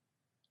like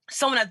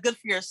someone that's good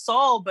for your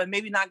soul, but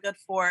maybe not good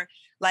for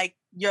like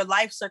your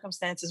life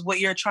circumstances, what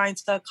you're trying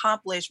to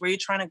accomplish, where you're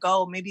trying to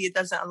go. Maybe it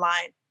doesn't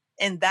align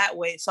in that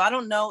way. So I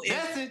don't know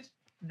if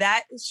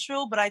that is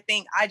true, but I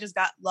think I just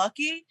got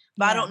lucky,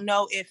 but I don't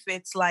know if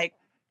it's like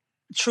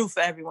true for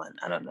everyone.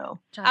 I don't know.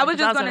 I was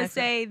just going to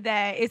say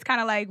that it's kind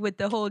of like with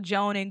the whole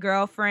Joan and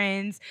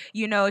Girlfriends,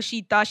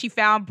 she thought she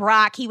found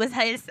Brock. He was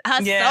her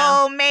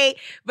soulmate.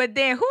 But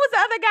then who was the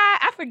other guy?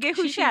 I forget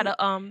who she had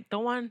the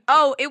one.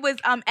 Oh, it was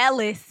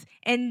Ellis.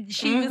 And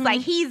she was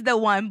like, he's the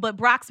one, but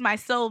Brock's my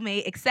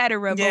soulmate,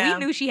 etc. But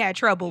we knew she had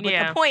trouble. But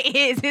the point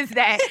is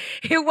that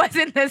it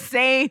wasn't the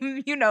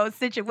same,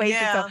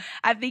 situation. So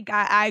I think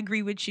I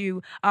agree with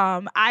you.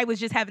 I was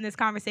just having this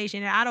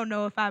conversation, and I don't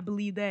know if I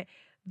believe that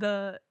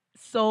the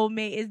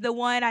soulmate is the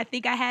one. I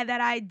think I had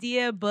that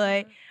idea,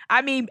 but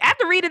I mean,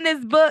 after reading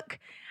this book,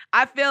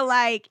 I feel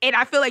like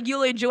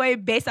you'll enjoy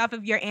it based off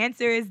of your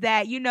answers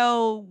that,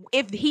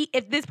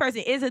 if this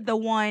person isn't the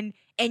one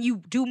and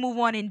you do move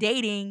on in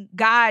dating,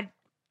 God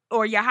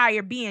or your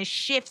higher being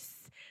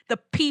shifts the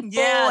people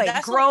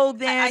and grow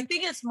them. I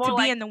think it's more to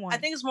like, be in the one. I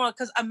think it's more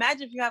because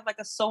imagine if you have like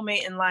a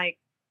soulmate in like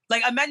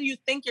imagine you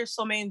think you're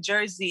soulmate in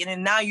Jersey and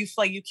then now you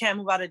feel like you can't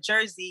move out of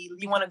Jersey.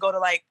 You want to go to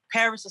like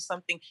Paris or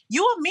something.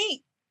 You will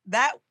meet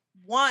that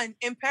one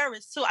in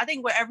Paris too. I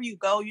think wherever you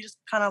go, you just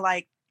kind of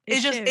like,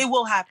 it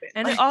will happen.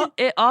 And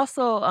it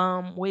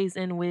also weighs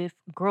in with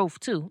growth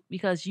too,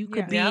 because you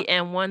could be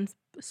in one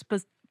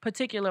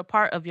particular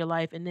part of your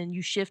life and then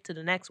you shift to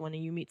the next one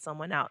and you meet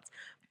someone else.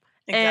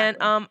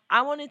 Exactly. And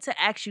I wanted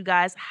to ask you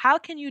guys, how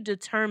can you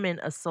determine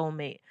a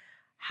soulmate?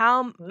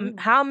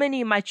 How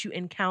many might you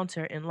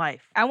encounter in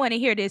life? I want to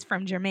hear this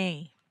from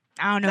Jermaine.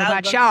 I don't know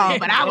about y'all,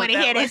 but I want to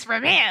hear this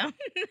from him.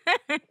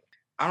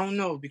 I don't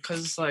know,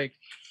 because it's like,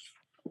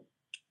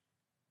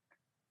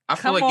 I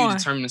feel like you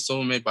determine a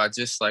soulmate by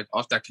just like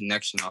off that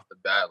connection off the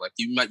bat. Like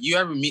you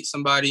ever meet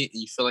somebody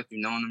and you feel like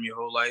you've known them your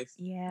whole life?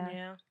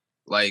 Yeah.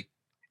 Like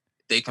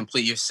they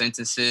complete your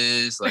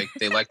sentences, like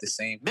they like the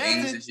same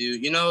things as you.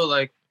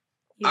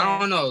 I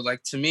don't know.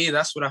 Like to me,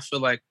 that's what I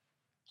feel like.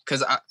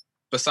 Because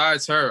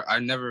besides her, I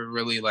never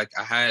really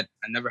I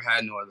never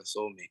had no other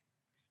soulmate.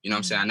 You know what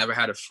I'm saying? I never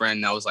had a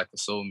friend that was like a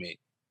soulmate.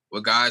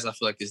 With guys, I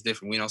feel like it's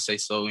different. We don't say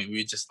soulmate.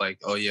 We just like,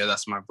 oh yeah,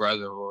 that's my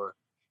brother, or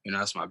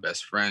that's my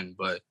best friend.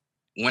 But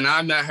when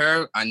I met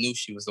her, I knew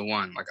she was the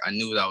one. Like I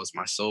knew that was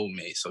my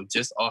soulmate. So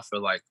just off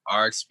of like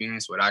our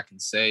experience, what I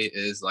can say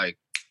is like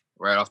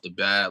right off the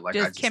bat, like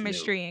just I just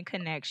chemistry knew. And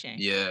connection.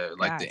 Yeah,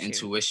 like the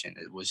intuition,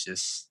 it was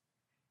just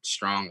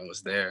strong. It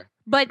was there.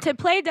 But to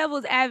play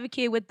devil's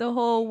advocate with the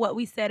whole what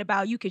we said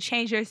about you could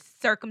change your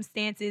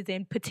circumstances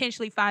and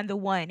potentially find the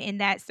one in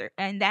that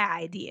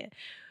idea.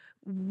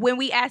 When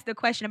we ask the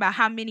question about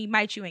how many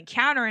might you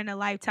encounter in a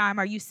lifetime,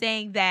 are you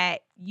saying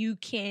that you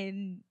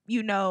can,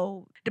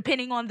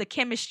 depending on the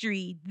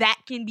chemistry, that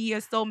can be your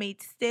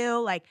soulmate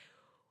still? Like,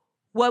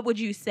 what would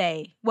you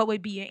say? What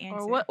would be your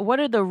answer? Or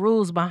what are the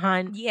rules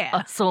behind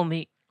a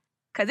soulmate?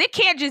 Because it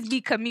can't just be,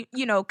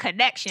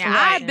 connection.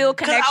 Right. I build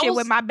connection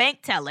with my bank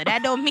teller.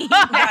 That don't mean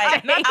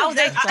right.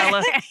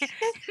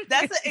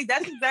 That's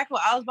exactly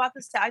what I was about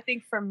to say. I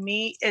think for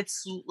me,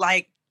 it's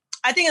like,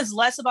 I think it's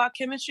less about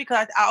chemistry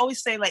because I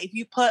always say, like, if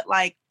you put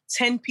like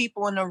 10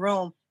 people in a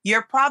room,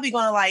 you're probably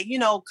going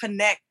to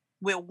connect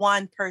with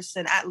one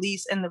person at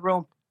least in the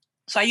room.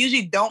 So I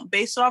usually don't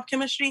base it off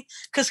chemistry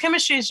because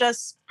chemistry is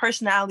just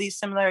personalities,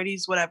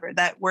 similarities, whatever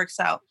that works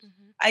out.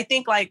 Mm-hmm. I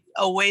think like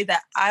a way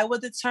that I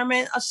would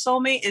determine a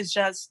soulmate is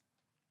just,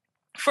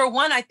 for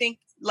one, I think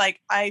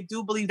like I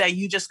do believe that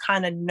you just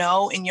kind of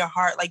know in your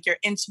heart, like your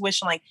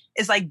intuition, like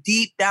it's like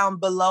deep down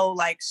below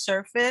like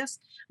surface.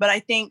 But I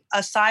think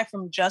aside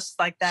from just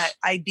like that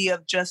idea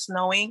of just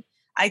knowing,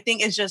 I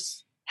think it's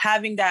just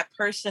having that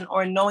person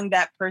or knowing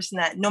that person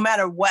that no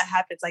matter what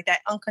happens, like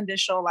that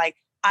unconditional, like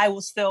I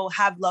will still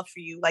have love for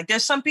you. Like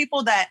there's some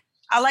people that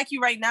I like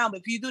you right now, but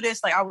if you do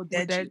this, like I will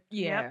dead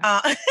you.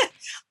 Yeah.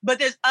 But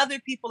there's other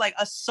people like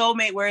a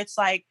soulmate where it's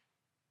like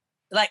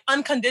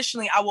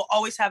unconditionally, I will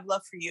always have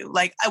love for you.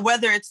 Like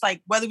whether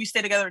we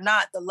stay together or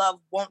not, the love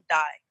won't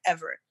die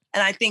ever.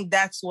 And I think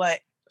that's what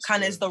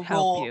kind of is the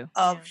role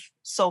of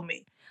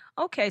soulmate.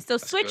 Okay, so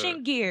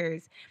switching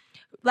gears,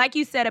 like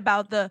you said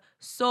about the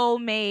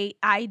soulmate,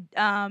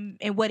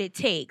 and what it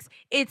takes.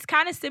 It's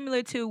kind of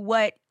similar to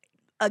what,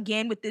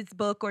 again, with this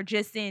book or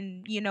just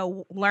in,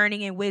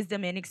 learning and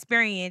wisdom and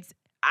experience,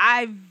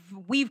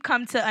 we've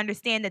come to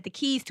understand that the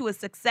keys to a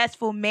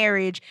successful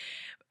marriage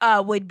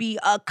would be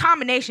a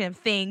combination of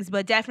things,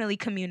 but definitely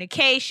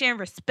communication,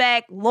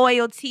 respect,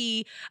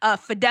 loyalty,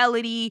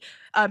 fidelity,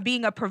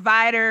 being a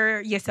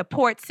provider, your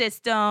support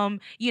system,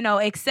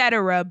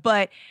 etc.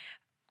 But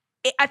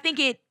I think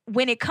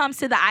when it comes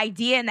to the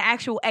idea and the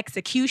actual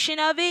execution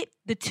of it,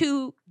 the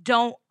two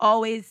don't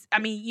always,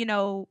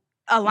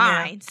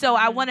 align. Yeah. So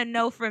I want to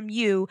know from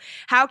you,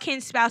 how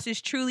can spouses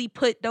truly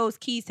put those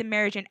keys to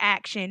marriage in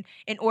action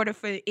in order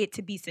for it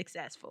to be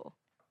successful?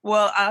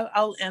 Well,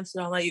 I'll answer.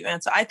 I'll let you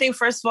answer. I think,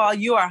 first of all,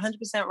 you are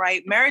 100%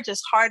 right. Marriage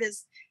is hard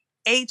as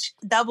HW.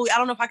 I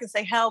don't know if I can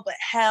say hell, but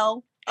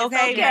hell.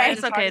 Okay.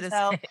 It's okay to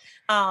say.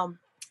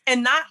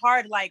 And not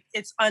hard, like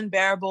it's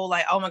unbearable,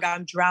 like, oh my God,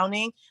 I'm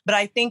drowning. But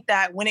I think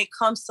that when it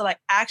comes to like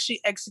actually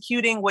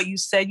executing what you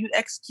said you'd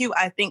execute,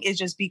 I think it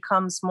just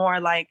becomes more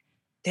like,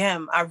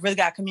 damn, I really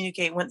got to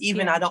communicate when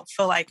even I don't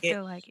feel like it.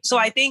 So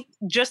I think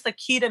just the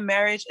key to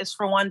marriage is,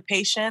 for one,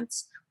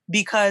 patience,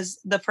 because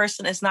the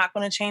person is not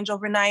going to change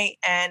overnight.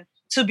 And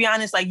to be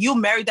honest, like you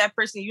married that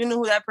person, you knew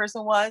who that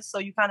person was. So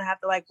you kind of have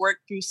to like work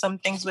through some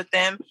things with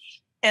them.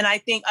 And I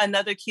think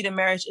another key to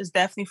marriage is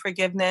definitely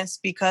forgiveness,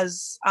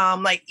 because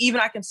like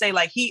even I can say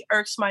like he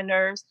irks my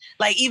nerves.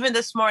 Like even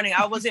this morning,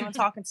 I wasn't even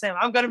talking to him.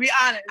 I'm going to be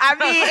honest. I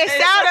mean, it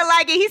sounded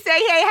like it. He said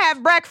he ain't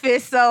have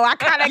breakfast, so I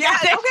kind of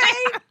got that.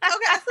 Okay.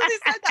 As soon as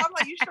he said that, I'm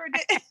like, you sure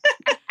did.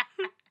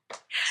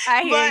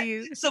 I hear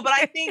you. But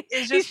I think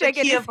it's just the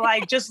key of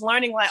like just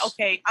learning like,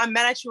 okay, I'm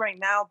mad at you right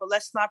now, but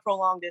let's not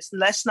prolong this.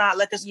 Let's not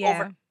let this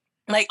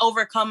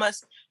overcome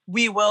us.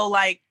 We will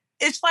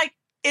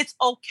it's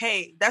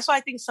okay. That's why I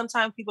think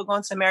sometimes people go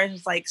into marriage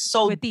is like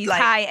so with these like,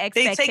 high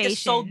expectations. They take it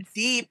so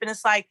deep, and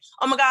it's like,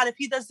 oh my God, if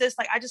he does this,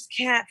 like I just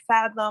can't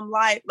fathom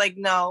life. Like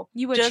no,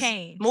 you would just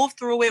change. Move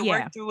through it,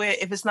 work through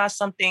it. If it's not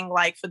something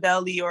like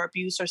fidelity or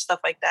abuse or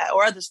stuff like that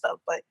or other stuff,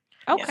 but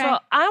okay. So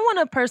I want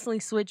to personally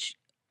switch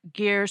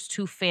gears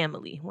to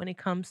family when it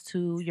comes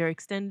to your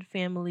extended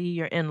family,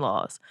 your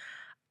in-laws.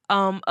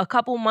 A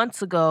couple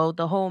months ago,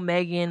 the whole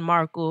Meghan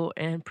Markle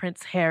and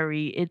Prince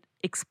Harry, it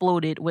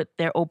exploded with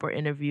their Oprah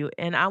interview.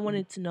 And I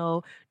wanted to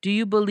know, do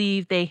you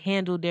believe they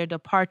handled their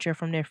departure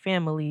from their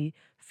family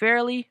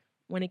fairly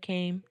when it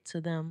came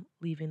to them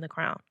leaving the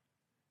crown?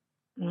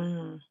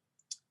 You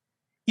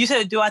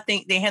said, do I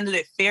think they handled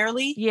it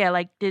fairly? Yeah,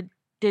 like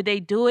did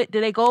they do it?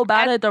 Did they go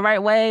about it the right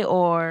way,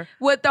 or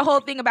with the whole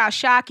thing about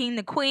shocking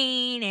the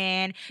queen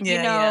and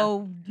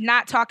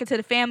not talking to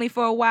the family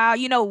for a while?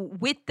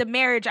 With the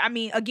marriage, I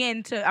mean,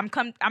 again, I'm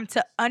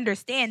to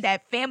understand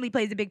that family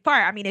plays a big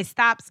part. I mean, it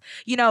stops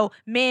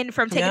men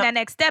from taking that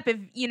next step if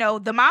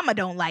the mama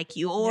don't like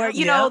you, or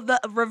the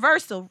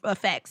reversal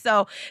effect.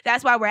 So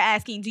that's why we're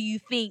asking: do you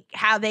think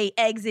how they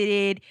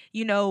exited,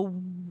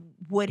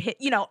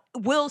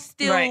 will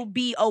still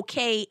be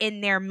okay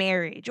in their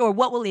marriage, or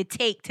what will it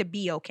take to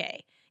be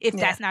okay if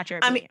that's not your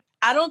opinion? I mean,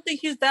 I don't think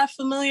he's that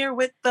familiar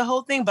with the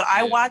whole thing, but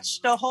I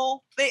watched the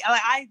whole thing.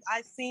 Like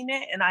I seen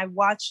it and I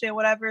watched it,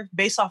 whatever,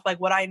 based off like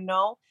what I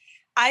know.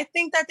 I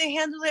think that they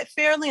handled it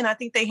fairly, and I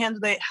think they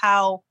handled it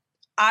how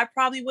I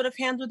probably would have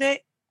handled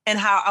it and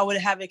how I would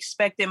have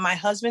expected my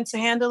husband to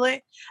handle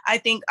it. I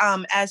think,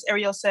 as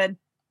Ariel said,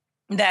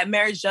 that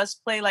marriage does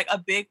play like a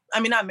big,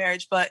 not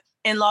marriage, but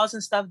in-laws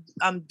and stuff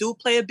do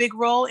play a big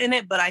role in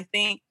it. But I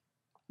think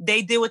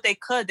they did what they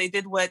could. They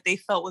did what they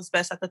felt was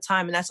best at the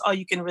time. And that's all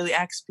you can really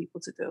ask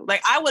people to do.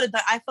 Like I would have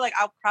done, I feel like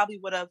I probably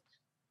would have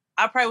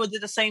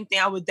did the same thing.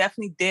 I would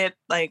definitely did.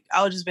 Like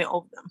I would just been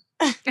over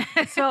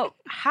them. So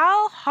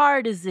how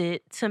hard is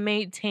it to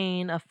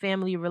maintain a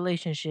family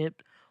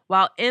relationship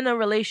while in a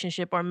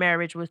relationship or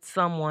marriage with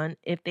someone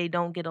if they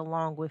don't get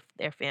along with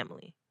their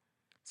family?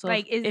 So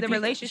like, is the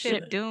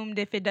relationship doomed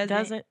if it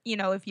doesn't,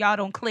 if y'all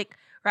don't click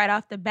right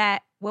off the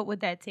bat? What would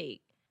that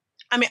take?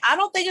 I mean, I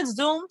don't think it's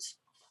doomed.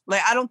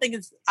 Like, I don't think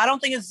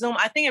it's doomed.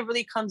 I think it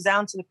really comes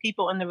down to the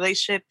people in the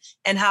relationship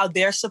and how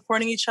they're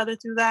supporting each other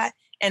through that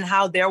and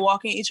how they're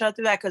walking each other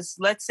through that. Because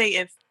let's say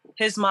if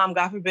his mom,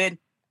 God forbid,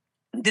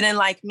 didn't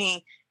like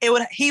me,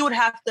 he would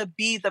have to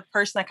be the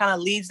person that kind of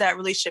leads that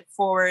relationship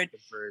forward.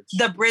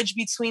 The bridge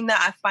between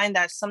that. I find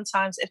that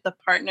sometimes if the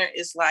partner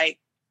is like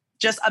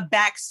just a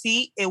back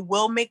seat, it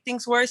will make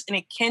things worse and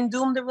it can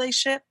doom the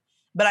relationship.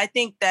 But I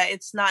think that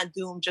it's not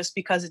doomed just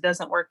because it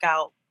doesn't work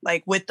out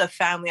like with the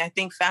family. I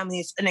think family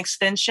is an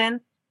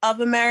extension of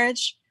a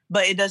marriage,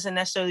 but it doesn't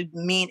necessarily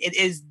mean it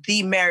is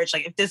the marriage.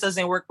 Like if this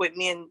doesn't work with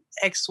me and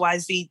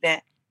XYZ,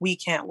 then we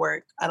can't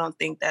work. I don't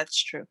think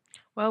that's true.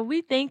 Well,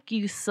 we thank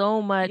you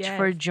so much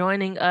for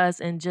joining us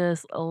and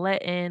just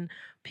letting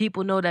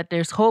people know that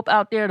there's hope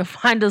out there to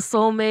find a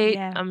soulmate.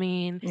 Yeah. I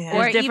mean,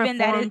 or even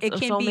that it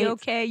can be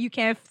okay. You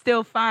can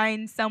still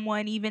find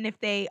someone even if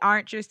they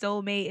aren't your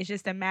soulmate. It's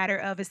just a matter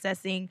of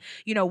assessing,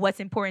 what's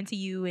important to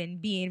you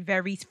and being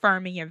very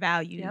firm in your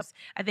values.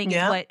 I think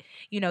is what,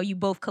 you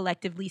both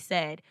collectively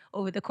said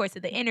over the course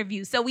of the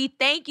interview. So we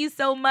thank you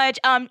so much.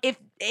 If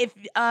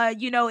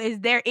is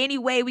there any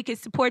way we could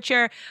support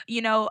your,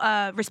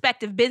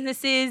 respective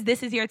businesses?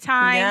 This is your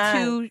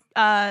time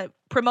to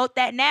promote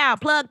that now.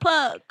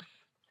 Plug.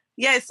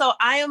 Yeah, so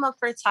I am a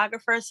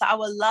photographer, so I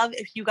would love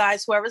if you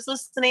guys, whoever's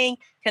listening,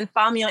 can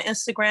find me on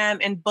Instagram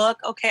and book.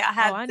 Okay, I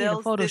have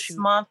deals this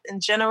month in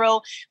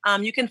general.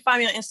 You can find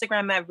me on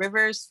Instagram at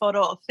Rivers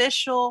Photo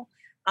Official.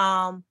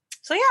 So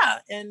yeah,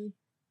 and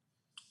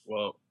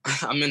well,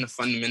 I'm in the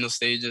fundamental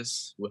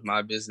stages with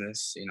my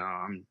business.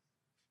 I'm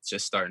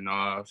just starting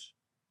off,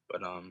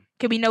 but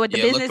can we know what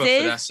the business look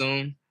is? For that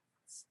soon.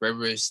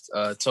 Rivers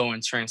Tow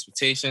and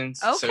Transportation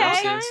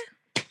Services.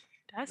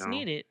 That's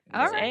needed.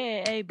 All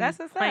right. That's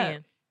what's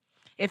up.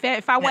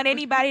 If I want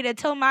anybody to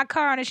tow my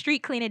car on a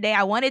street cleaning day,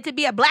 I want it to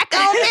be a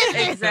Black-owned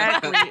business.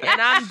 Exactly.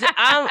 And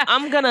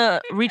I'm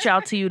gonna reach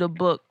out to you to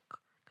book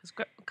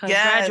because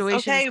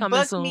graduation is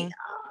coming soon. Me.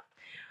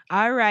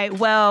 All right.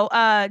 Well,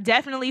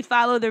 definitely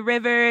follow the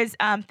Rivers.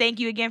 Thank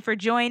you again for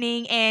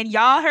joining. And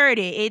y'all heard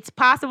it. It's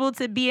possible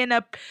to be in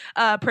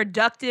a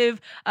productive,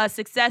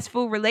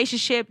 successful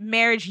relationship,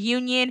 marriage,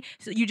 union.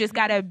 So you just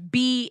got to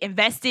be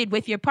invested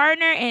with your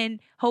partner and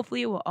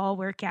hopefully it will all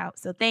work out.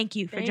 So thank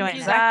you for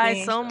joining us.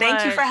 Guys so much.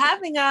 Thank you for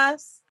having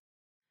us.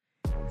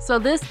 So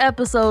this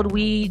episode,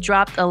 we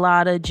dropped a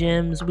lot of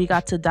gems. We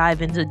got to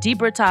dive into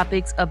deeper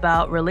topics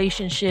about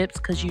relationships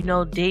because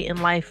dating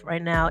life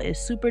right now is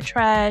super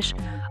trash.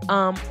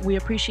 We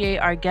appreciate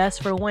our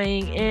guests for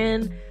weighing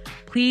in.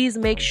 Please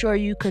make sure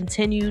you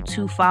continue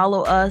to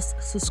follow us,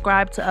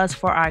 subscribe to us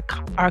for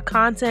our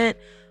content.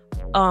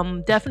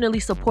 Definitely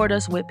support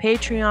us with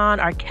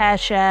Patreon, our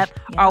Cash App,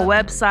 our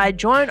website.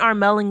 Join our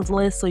mailings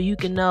list so you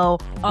can know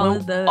all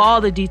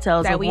the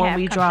details of when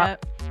we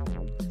drop.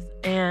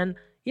 And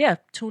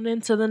tune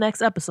in to the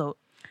next episode.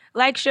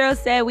 Like Cheryl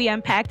said, we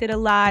unpacked it a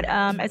lot.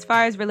 As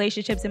far as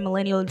relationships and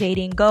millennial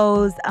dating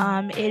goes,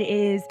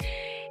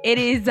 it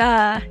is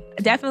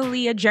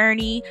definitely a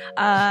journey,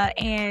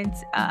 and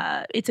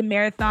it's a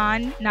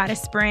marathon, not a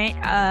sprint.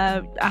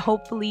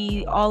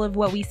 Hopefully all of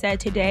what we said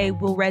today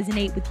will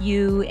resonate with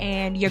you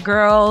and your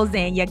girls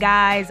and your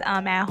guys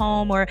at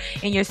home or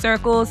in your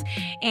circles.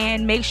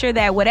 And make sure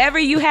that whatever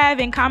you have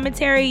in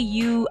commentary,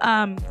 you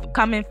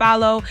come and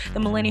follow the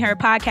Millennial Her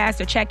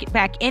podcast or check it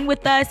back in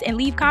with us and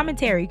leave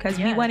commentary because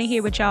we want to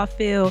hear what y'all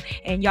feel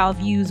and y'all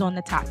views on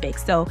the topic.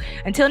 So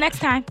until next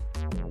time,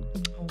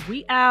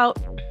 we out.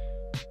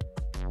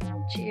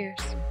 Cheers.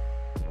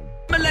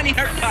 Millennial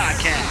Her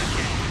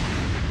Podcast.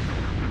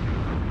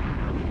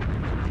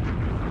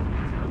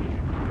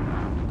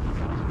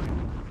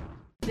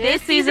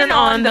 This season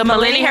on the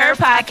Millennial Her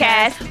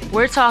Podcast,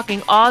 we're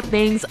talking all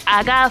things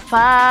I Got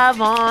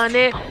 5 on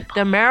it,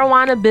 the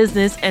marijuana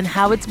business and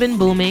how it's been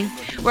booming.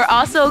 We're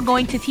also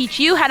going to teach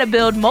you how to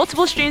build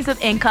multiple streams of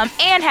income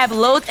and have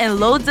loads and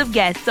loads of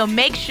guests. So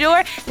make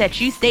sure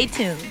that you stay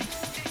tuned.